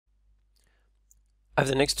Over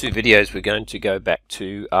the next two videos we're going to go back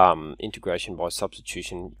to integration by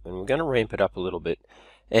substitution, and we're going to ramp it up a little bit.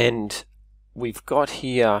 And we've got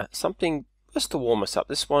here something just to warm us up.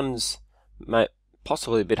 This one's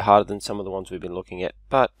possibly a bit harder than some of the ones we've been looking at,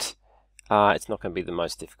 but it's not going to be the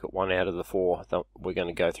most difficult one out of the four that we're going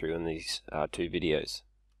to go through in these two videos.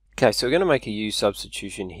 Okay, so we're going to make a u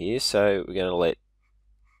substitution here, so we're going to let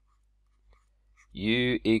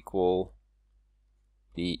u equal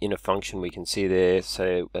the inner function we can see there,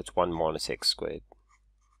 so that's 1 minus x squared.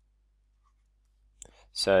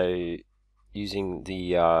 So using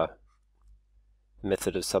the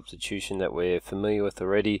method of substitution that we're familiar with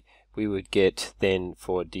already, we would get then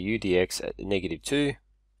for du dx at -2.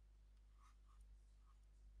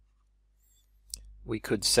 We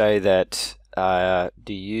could say that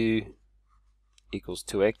du equals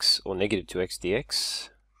 2x or -2x dx.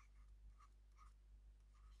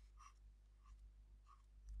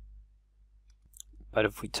 But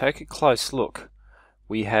if we take a close look,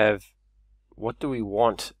 we have, what do we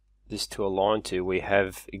want this to align to? We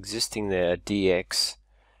have existing there dx,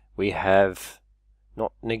 we have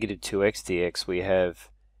not -2x dx, we have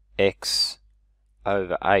x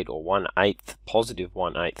over 8 or 1/8, positive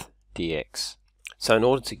 1/8 dx. So in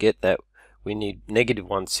order to get that, we need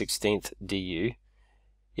 -1/16 du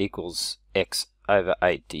equals x over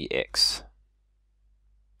 8 dx.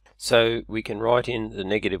 So we can write in the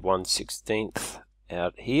 -1/16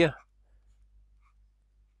 out here.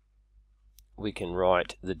 We can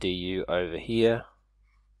write the du over here,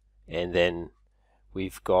 and then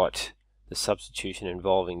we've got the substitution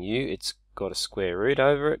involving u. It's got a square root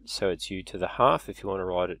over it, so it's u to the half if you want to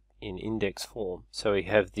write it in index form. So we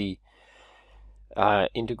have the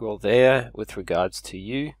integral there with regards to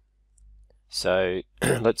u. So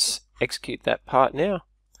let's execute that part now.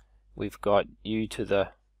 We've got u to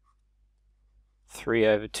the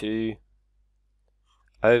 3/2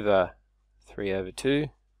 over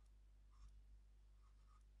 3/2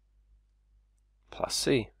 plus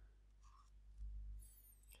c.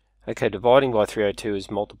 Okay, dividing by 3/2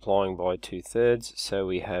 is multiplying by 2/3, so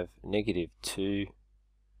we have -2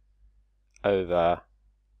 over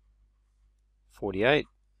 48.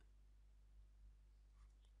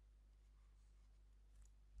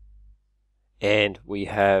 And we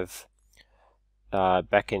have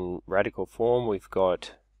back in radical form, we've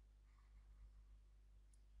got,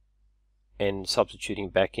 and substituting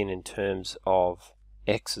back in terms of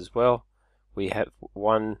x as well, we have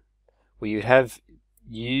we would have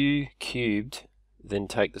u cubed, then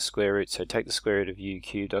take the square root, so take the square root of u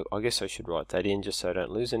cubed. I guess I should write that in just so I don't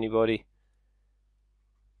lose anybody,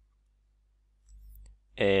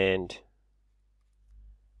 and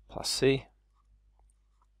plus c.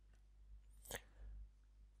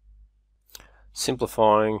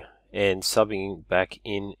 Simplifying and subbing back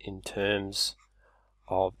in terms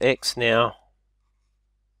of x now.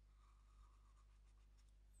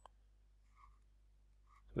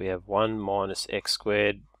 We have 1 minus x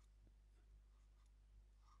squared,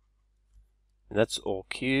 and that's all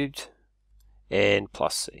cubed, and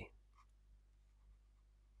plus c.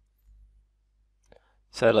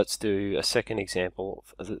 So let's do a second example.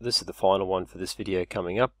 This is the final one for this video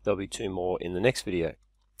coming up. There'll be two more in the next video.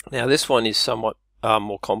 Now this one is somewhat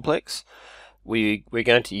more complex. We're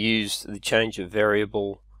going to use the change of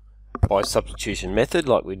variable by substitution method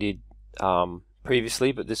like we did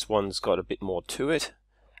previously, but this one's got a bit more to it.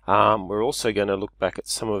 We're also going to look back at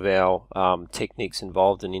some of our techniques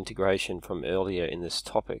involved in integration from earlier in this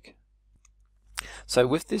topic. So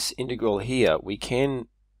with this integral here, we can,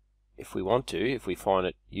 if we want to, if we find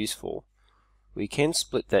it useful, we can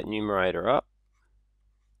split that numerator up.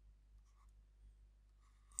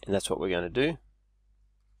 And that's what we're going to do.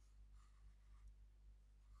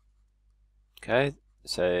 Okay,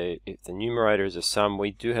 so if the numerator is a sum,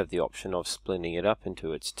 we do have the option of splitting it up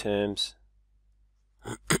into its terms.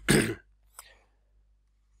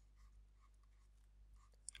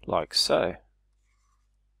 Like so.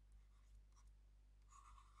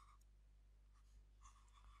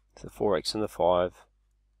 The 4x and the 5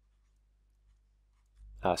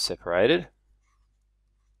 are separated.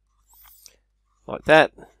 Like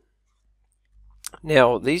that.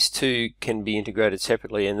 Now these two can be integrated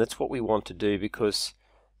separately, and that's what we want to do because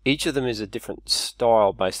each of them is a different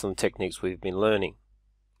style based on techniques we've been learning.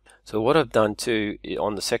 So what I've done too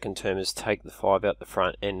on the second term is take the 5 out the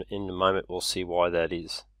front, and in a moment we'll see why that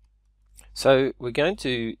is. So we're going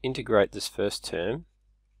to integrate this first term.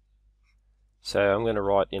 So I'm going to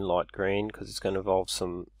write in light green because it's going to involve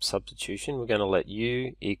some substitution. We're going to let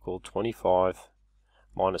u equal 25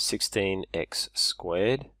 minus 16x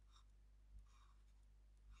squared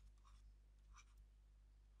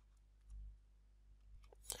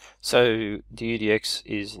So du dx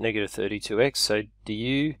is negative 32x, so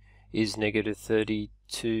du is negative 32x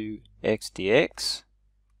dx.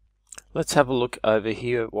 Let's have a look over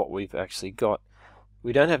here at what we've actually got.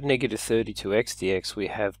 We don't have negative 32x dx, we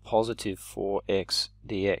have positive 4x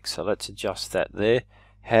dx. So let's adjust that there.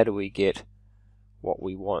 How do we get what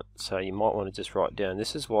we want? So you might want to just write down,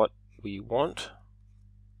 this is what we want.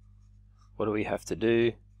 What do we have to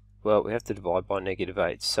do? Well, we have to divide by negative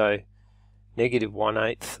 8. So negative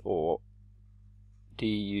 1/8 or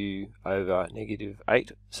du over negative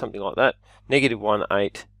 8, something like that. Negative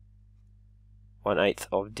 1/8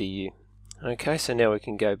 of du. Okay, so now we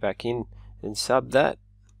can go back in and sub that.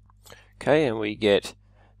 Okay, and we get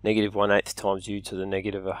negative 1/8 times u to the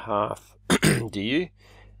negative 1/2 du.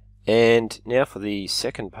 And now for the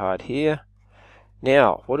second part here.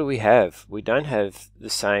 Now, what do we have? We don't have the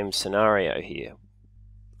same scenario here.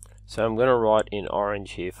 So I'm going to write in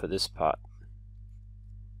orange here for this part.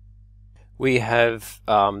 We have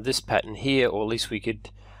this pattern here, or at least we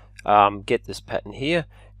could get this pattern here,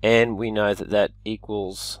 and we know that that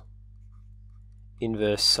equals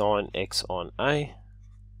inverse sine x on a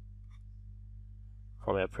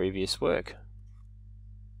from our previous work.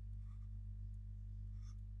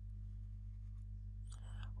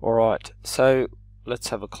 Alright, so let's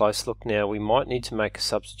have a close look now. We might need to make a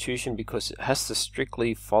substitution because it has to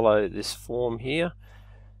strictly follow this form here.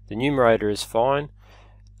 The numerator is fine.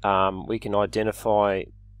 We can identify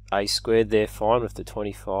a squared there fine with the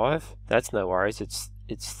 25. That's no worries. It's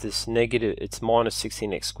this negative, it's minus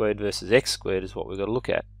 16x squared versus x squared is what we've got to look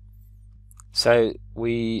at. So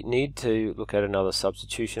we need to look at another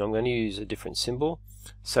substitution. I'm going to use a different symbol.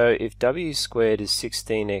 So if w squared is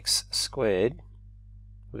 16x squared,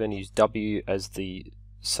 we're going to use w as the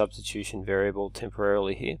substitution variable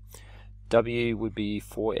temporarily here. W would be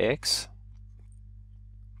 4x,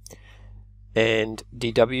 and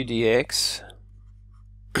dw dx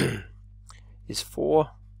is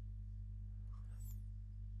 4.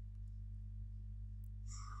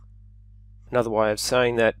 Another way of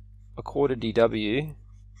saying that, a quarter dw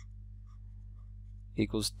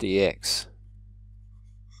equals dx.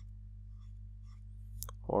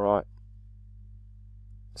 Alright,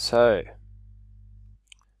 so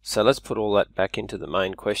let's put all that back into the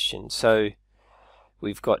main question. So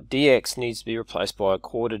we've got dx needs to be replaced by a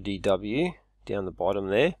quarter dw down the bottom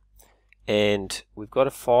there, and we've got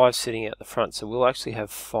a 5 sitting out the front, so we'll actually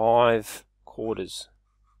have 5 quarters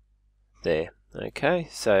there. Okay,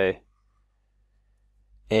 so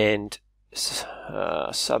and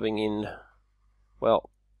subbing in, well,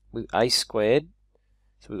 with a squared,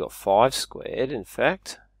 so we've got 5 squared in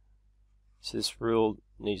fact, so this rule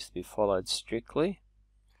needs to be followed strictly,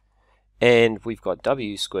 and we've got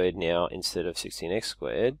w squared now instead of 16x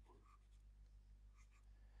squared,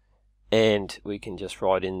 and we can just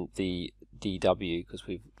write in the dw because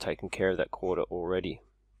we've taken care of that quarter already.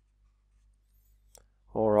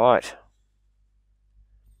 Alright,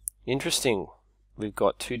 interesting. We've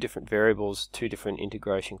got two different variables, two different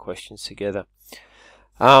integration questions together.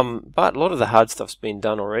 But a lot of the hard stuff's been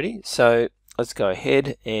done already, so let's go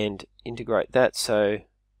ahead and integrate that. So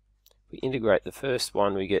we integrate the first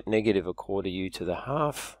one, we get negative a quarter u to the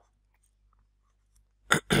half,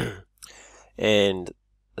 and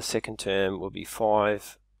the second term will be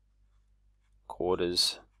 5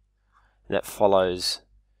 quarters, and that follows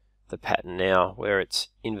the pattern now where it's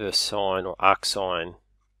inverse sine or arc sine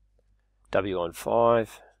w on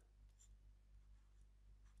 5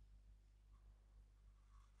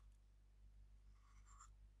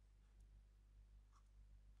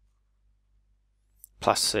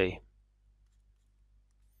 plus c.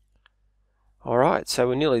 Alright, so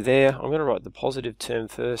we're nearly there. I'm going to write the positive term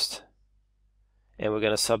first, and we're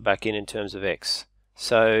going to sub back in terms of x.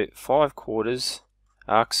 So 5 quarters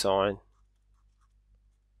arc sine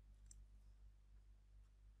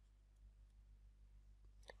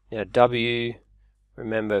now w,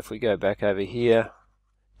 remember if we go back over here,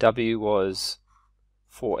 w was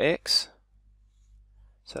 4x,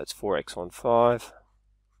 so that's 4x on 5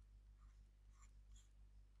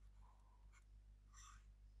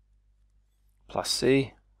 plus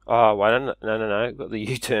c. Oh wait, no, got the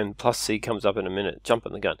u term, plus c comes up in a minute,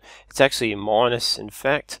 jumping the gun. It's actually a minus in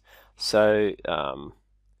fact, so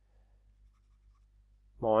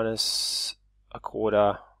minus a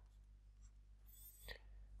quarter.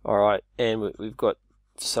 Alright, and we've got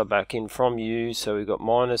sub back in from u, so we've got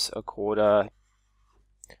minus a quarter,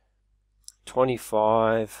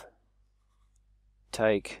 25,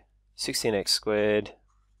 take 16x squared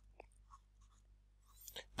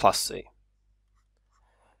plus c.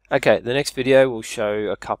 Okay, the next video will show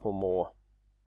a couple more.